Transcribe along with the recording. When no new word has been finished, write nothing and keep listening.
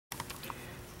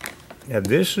Now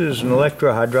this is an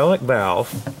electrohydraulic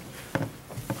valve.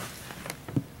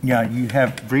 Yeah, you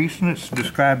have, the reason it's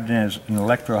described as an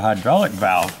electrohydraulic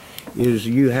valve is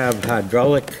you have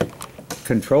hydraulic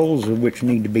controls of which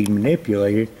need to be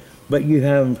manipulated, but you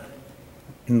have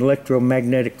an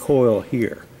electromagnetic coil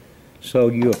here. So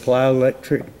you apply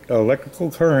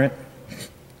electrical current,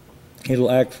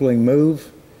 it'll actually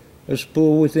move a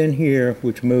spool within here,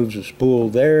 which moves a spool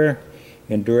there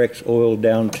and directs oil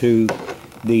down to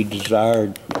the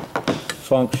desired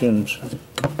functions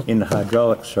in the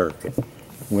hydraulic circuit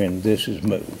when this is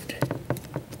moved.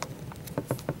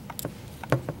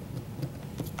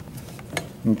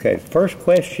 Okay, first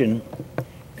question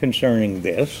concerning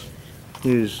this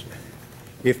is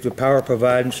if the power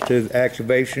provided to the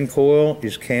activation coil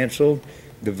is canceled,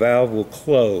 the valve will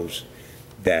close.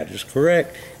 That is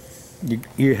correct.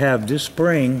 You have this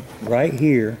spring right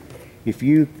here. If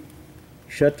you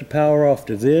shut the power off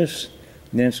to this,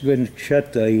 then it's going to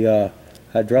shut the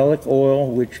hydraulic oil,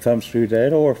 which comes through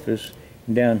that orifice.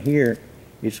 And down here,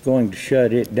 it's going to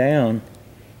shut it down,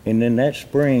 and then that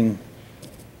spring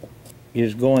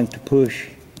is going to push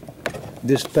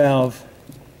this valve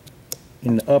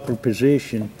in the upper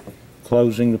position,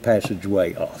 closing the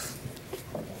passageway off.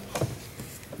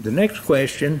 The next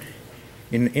question,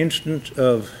 in the instance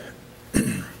of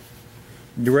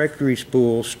directory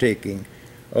spool sticking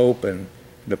open,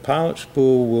 the pilot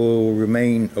spool will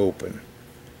remain open.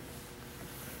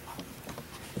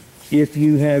 If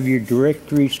you have your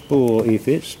directory spool, if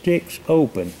it sticks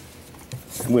open,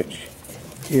 which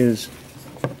is,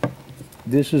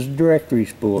 this is directory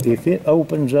spool, if it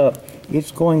opens up,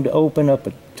 it's going to open up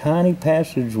a tiny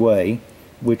passageway,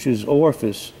 which is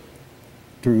orifice,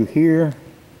 through here,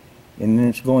 and then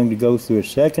it's going to go through a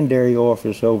secondary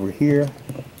orifice over here,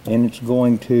 and it's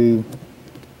going to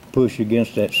push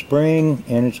against that spring,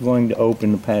 and it's going to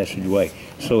open the passageway.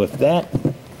 So if that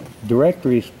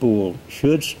directory spool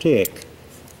should stick,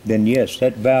 then yes,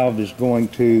 that valve is going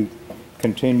to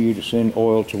continue to send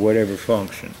oil to whatever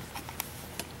function.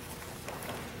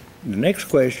 The next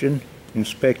question,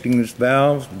 inspecting this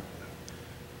valve,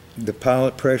 the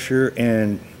pilot pressure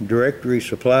and directory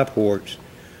supply ports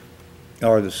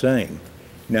are the same.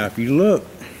 Now if you look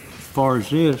as far as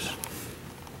this,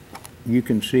 you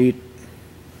can see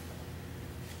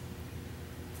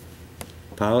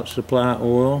pilot supply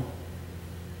oil,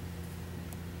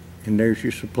 and there's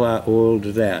your supply oil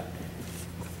to that.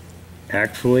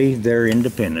 Actually, they're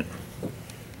independent.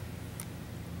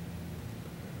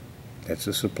 That's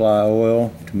the supply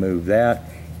oil to move that,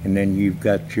 and then you've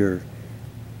got your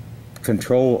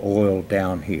control oil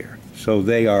down here. So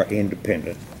they are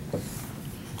independent.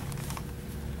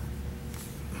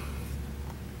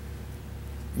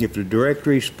 If the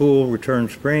directory spool return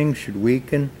spring should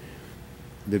weaken,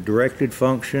 the directed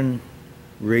function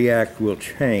react will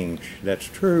change. That's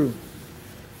true,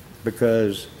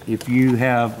 because if you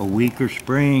have a weaker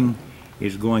spring,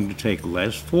 it's going to take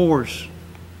less force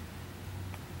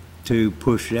to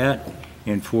push that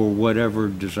and for whatever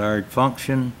desired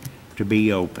function to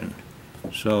be opened.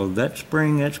 So that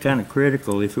spring, that's kind of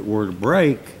critical. If it were to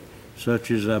break,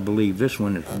 such as I believe this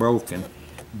one is broken,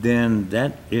 then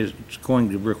that is, it's going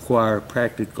to require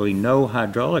practically no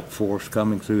hydraulic force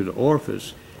coming through the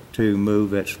orifice to move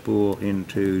that spool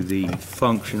into the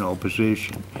functional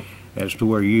position, as to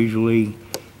where usually,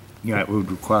 you know, it would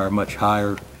require much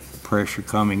higher pressure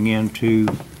coming in to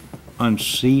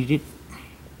unseat it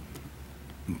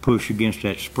and push against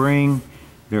that spring,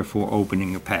 therefore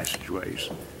opening the passageways.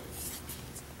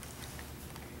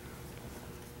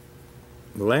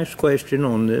 The last question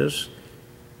on this,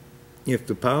 if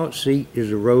the pilot seat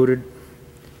is eroded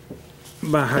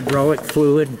by hydraulic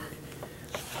fluid,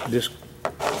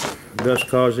 thus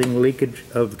causing leakage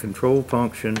of the control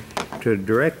function to the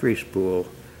directory spool,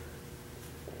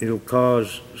 it'll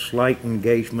cause slight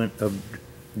engagement of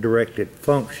directed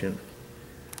function.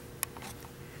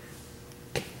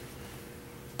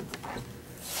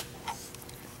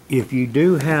 If you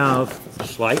do have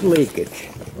slight leakage,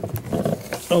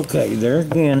 okay, there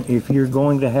again, if you're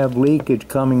going to have leakage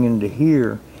coming into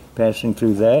here, passing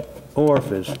through that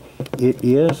orifice, it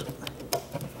is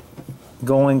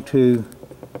going to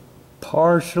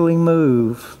partially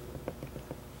move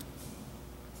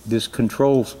this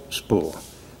control spool.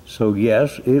 So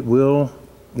yes,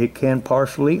 it can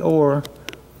partially or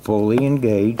fully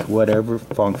engage whatever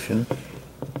function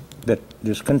that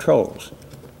this controls.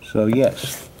 So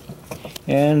yes,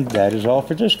 and that is all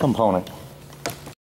for this component.